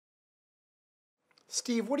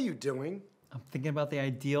Steve, what are you doing? I'm thinking about the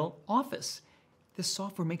ideal office. This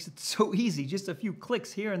software makes it so easy. Just a few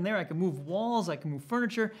clicks here and there. I can move walls, I can move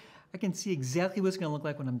furniture. I can see exactly what it's gonna look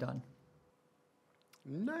like when I'm done.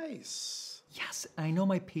 Nice. Yes, and I know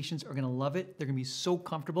my patients are gonna love it. They're gonna be so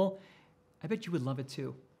comfortable. I bet you would love it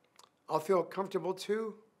too. I'll feel comfortable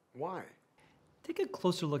too? Why? Take a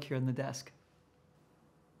closer look here on the desk.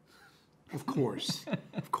 Of course.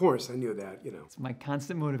 Of course, I knew that, you know. It's my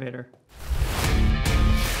constant motivator.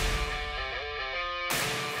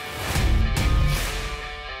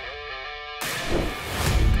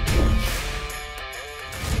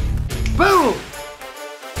 Boom!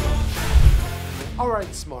 All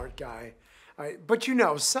right, smart guy. But you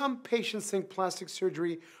know, some patients think plastic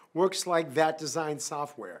surgery works like that design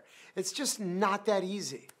software. It's just not that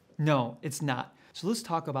easy. No, it's not. So let's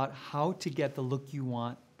talk about how to get the look you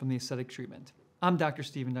want from the aesthetic treatment. I'm Dr.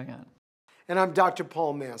 Stephen Dayan. And I'm Dr.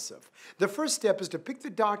 Paul Nassif. The first step is to pick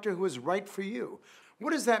the doctor who is right for you.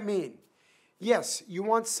 What does that mean? Yes, you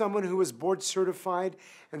want someone who is board certified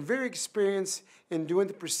and very experienced in doing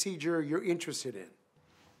the procedure you're interested in.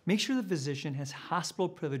 Make sure the physician has hospital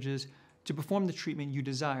privileges to perform the treatment you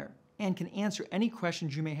desire and can answer any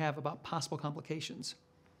questions you may have about possible complications.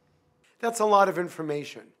 That's a lot of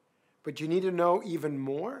information, but you need to know even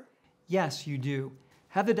more? Yes, you do.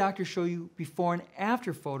 Have the doctor show you before and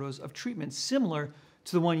after photos of treatments similar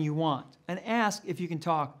to the one you want, and ask if you can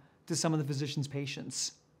talk to some of the physician's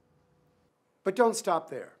patients. But don't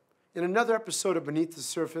stop there. In another episode of Beneath the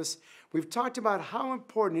Surface, we've talked about how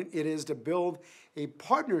important it is to build a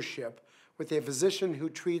partnership with a physician who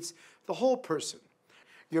treats the whole person,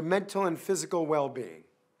 your mental and physical well-being.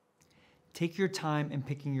 Take your time in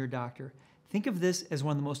picking your doctor. Think of this as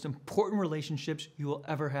one of the most important relationships you will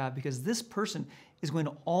ever have because this person is going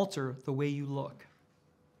to alter the way you look.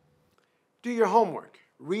 Do your homework,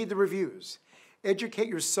 read the reviews, educate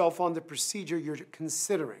yourself on the procedure you're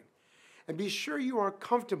considering, and be sure you are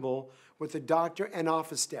comfortable with the doctor and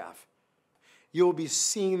office staff. You will be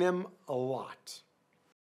seeing them a lot.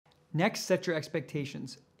 Next, set your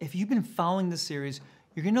expectations. If you've been following this series,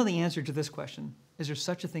 you're going to know the answer to this question. Is there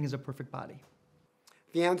such a thing as a perfect body?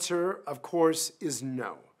 The answer, of course, is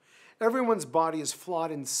no. Everyone's body is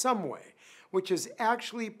flawed in some way, which is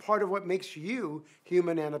actually part of what makes you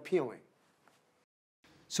human and appealing.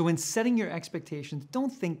 So when setting your expectations,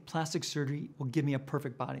 don't think plastic surgery will give me a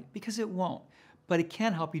perfect body, because it won't, but it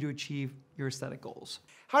can help you to achieve your aesthetic goals.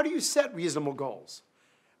 How do you set reasonable goals?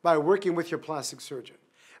 By working with your plastic surgeon.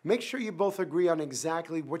 Make sure you both agree on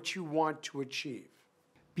exactly what you want to achieve.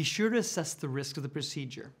 Be sure to assess the risk of the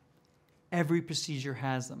procedure. Every procedure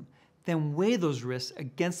has them. Then weigh those risks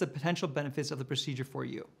against the potential benefits of the procedure for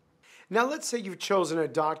you. Now let's say you've chosen a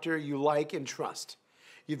doctor you like and trust.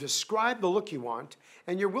 You've described the look you want,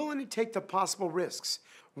 and you're willing to take the possible risks.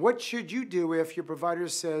 What should you do if your provider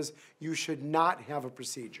says you should not have a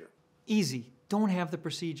procedure? Easy. Don't have the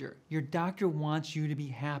procedure. Your doctor wants you to be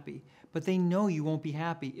happy, but they know you won't be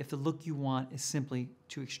happy if the look you want is simply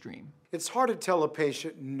too extreme. It's hard to tell a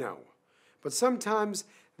patient no, but sometimes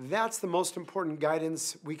that's the most important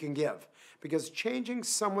guidance we can give, because changing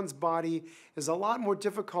someone's body is a lot more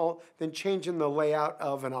difficult than changing the layout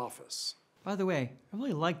of an office. By the way, I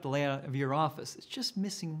really like the layout of your office. It's just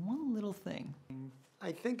missing one little thing.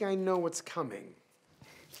 I think I know what's coming.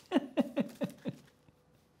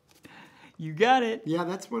 You got it. Yeah,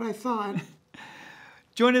 that's what I thought.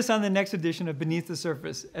 Join us on the next edition of Beneath the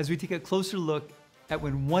Surface as we take a closer look at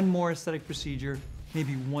when one more aesthetic procedure may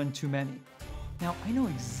be one too many. Now, I know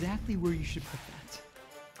exactly where you should put that.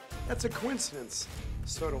 That's a coincidence.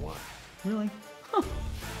 So do I. Really? Huh.